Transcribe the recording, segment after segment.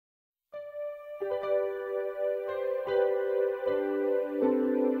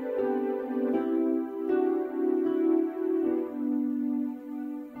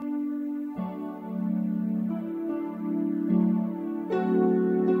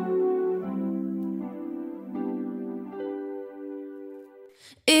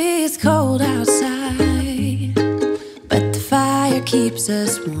It's cold outside, but the fire keeps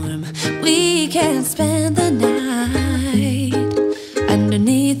us warm. We can spend the night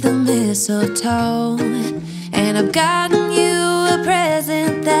underneath the mistletoe. And I've gotten you a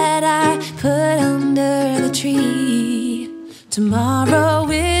present that I put under the tree. Tomorrow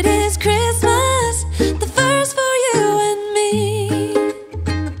it is Christmas, the first for you and me.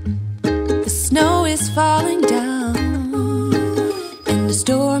 The snow is falling down, the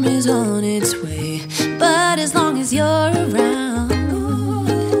storm is on its way, but as long as you're around,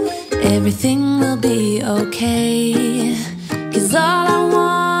 everything will be okay. 'Cause all I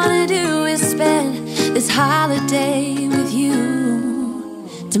wanna do is spend this holiday with you.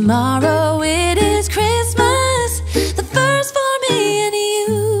 Tomorrow it is Christmas, the first for me and you.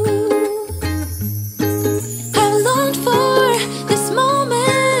 I've longed for this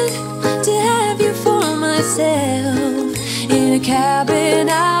moment to have you for myself, in a cabin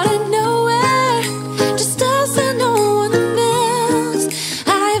out in nowhere, just us and no one else.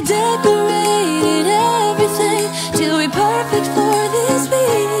 I've decorated everything to be perfect for this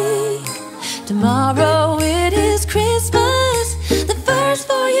week. Tomorrow it is Christmas, the first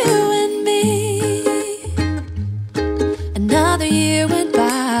for you and me. Another year went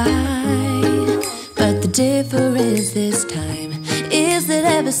by, but the difference this time is that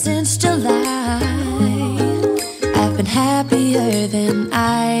ever since July, I've been happier than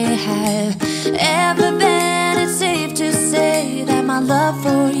I have ever been. It's safe to say that my love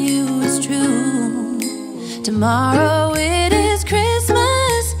for you is true. Tomorrow it is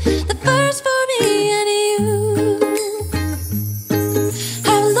Christmas, the first for me and you.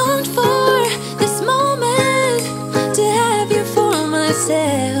 I've longed for this moment to have you for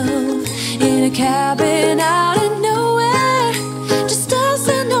myself, in a cabin out in nowhere, just us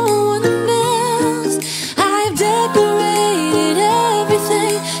and no one else. I've decorated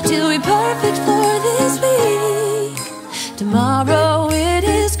everything to be perfect for this week. Tomorrow it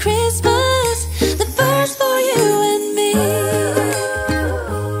is Christmas, the first for you and me.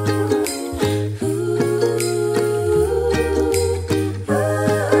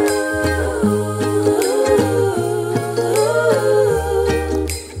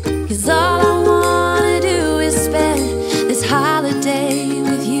 'Cause all I wanna do is spend this holiday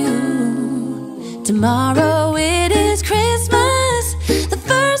with you. Tomorrow it is Christmas, the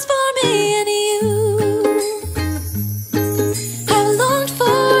first for me and you. I've longed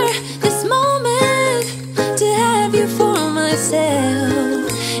for this moment to have you for myself,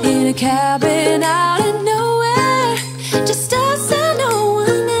 in a cabin out in nowhere, just us and no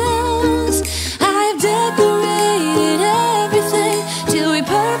one else. I've decorated everything to be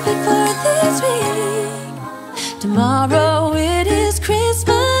perfect for this week. Tomorrow it is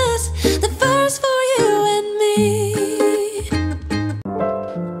Christmas, the first for you and me.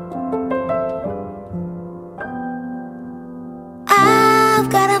 I've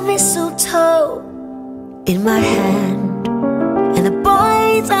got a mistletoe in my hand, and the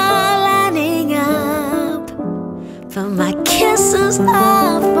boys are lining up for my kisses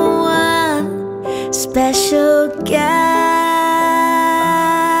are for one special guy.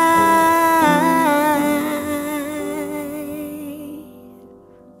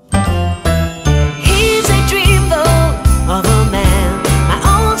 He's a dreamboat of a man, my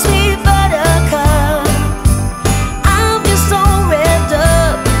own sweet buttercup. I'm just so revved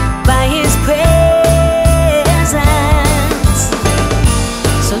up by his presence.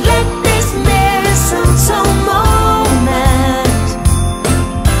 So let this mistletoe moment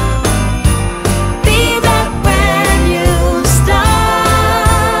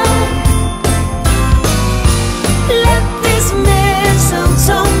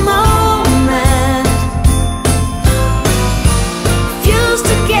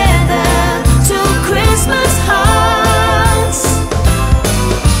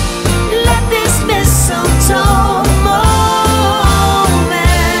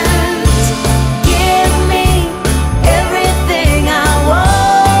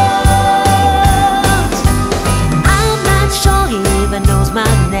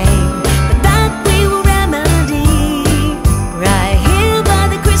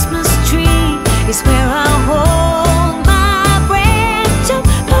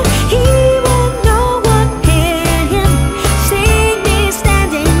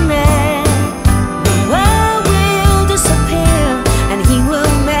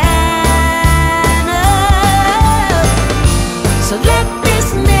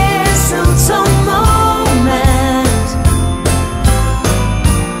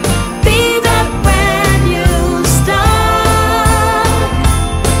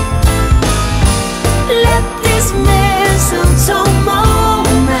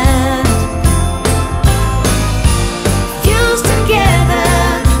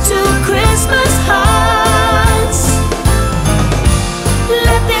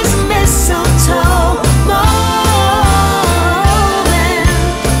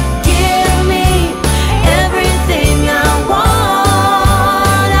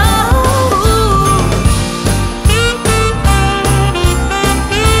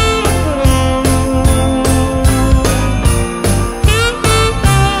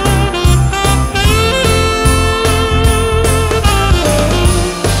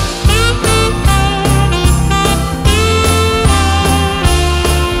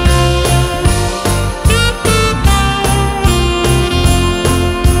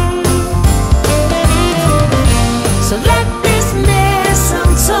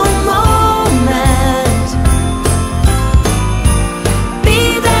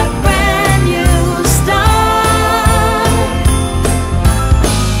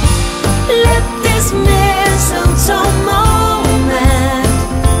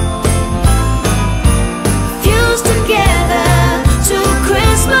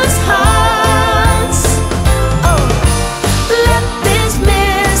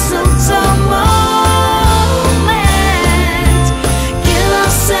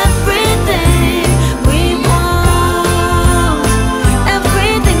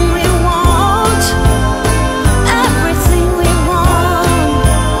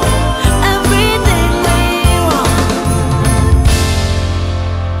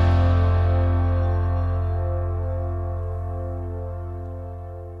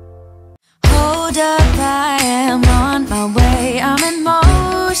Hold up, I am on my way, I'm in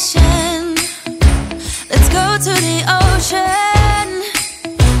motion. Let's go to the ocean.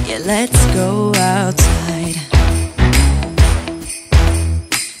 Yeah, let's go outside.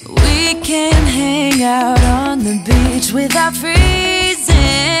 We can hang out on the beach without freezing.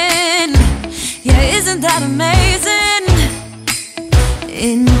 Yeah, isn't that amazing?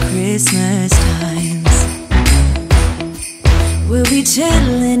 In Christmas times, we'll be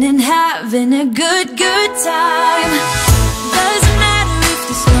chilling and having a good time. Doesn't matter if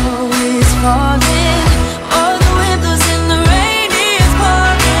the snow is falling or the wind blows and the rain is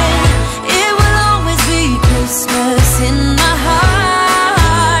pouring. It will always be Christmas in my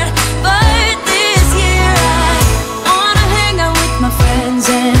heart. But this year I wanna hang out with my friends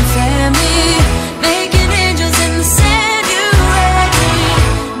and family, making angels in the sand, you ready?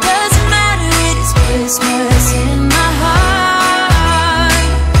 Doesn't matter, it is Christmas in my heart.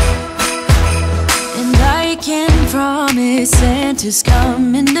 And I can promise Santa's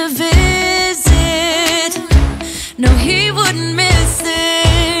coming to visit. No, he wouldn't miss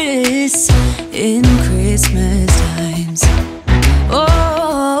this in Christmas times.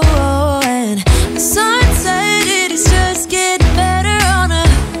 Oh, and the sun said it is just getting better on a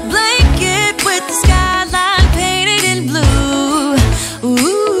blanket with the skyline painted in blue.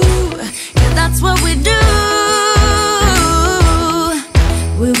 Ooh, yeah, that's what we do.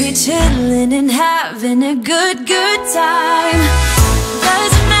 We'll be chilling and having a good time.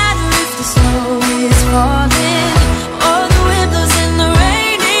 Doesn't matter if the snow is falling or the wind blows and the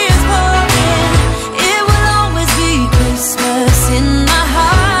rain is pouring. It will always be Christmas in my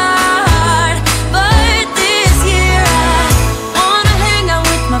heart. But this year I wanna hang out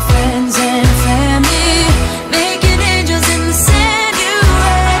with my friends and family, making angels in the sand, you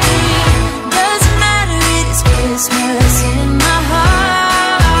ready? Doesn't matter, it is Christmas in my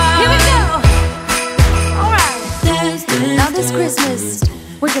heart. Here we go. All right. Dance, dance, now this Christmas,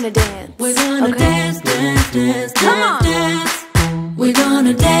 we're gonna dance. We're gonna dance, dance, dance, come on. Dance. We're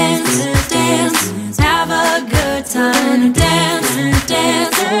gonna dance, dance, have a good time. Dance,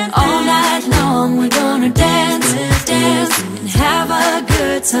 dance, all night long. We're gonna dance, dance, and have a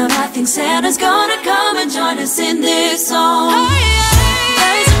good time. I think Santa's gonna come and join us in this song.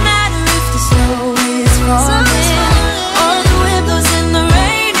 Doesn't matter if the snow is falling or the wind blows and the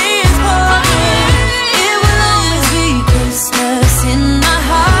rain is pouring. It will always be Christmas in my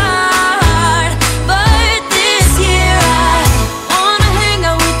heart. But this year I wanna hang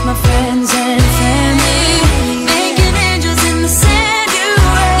out with my friends and family, making angels in the sand, you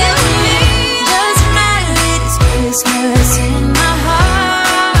ready? Doesn't matter, it is Christmas in my heart.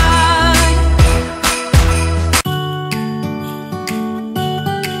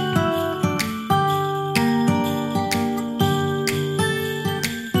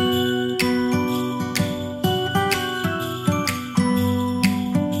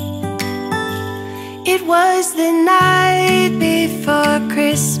 It was the night before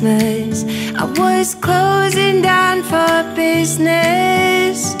Christmas. I was closing down for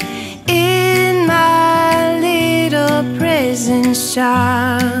business in my little prison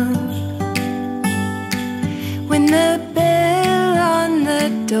shop.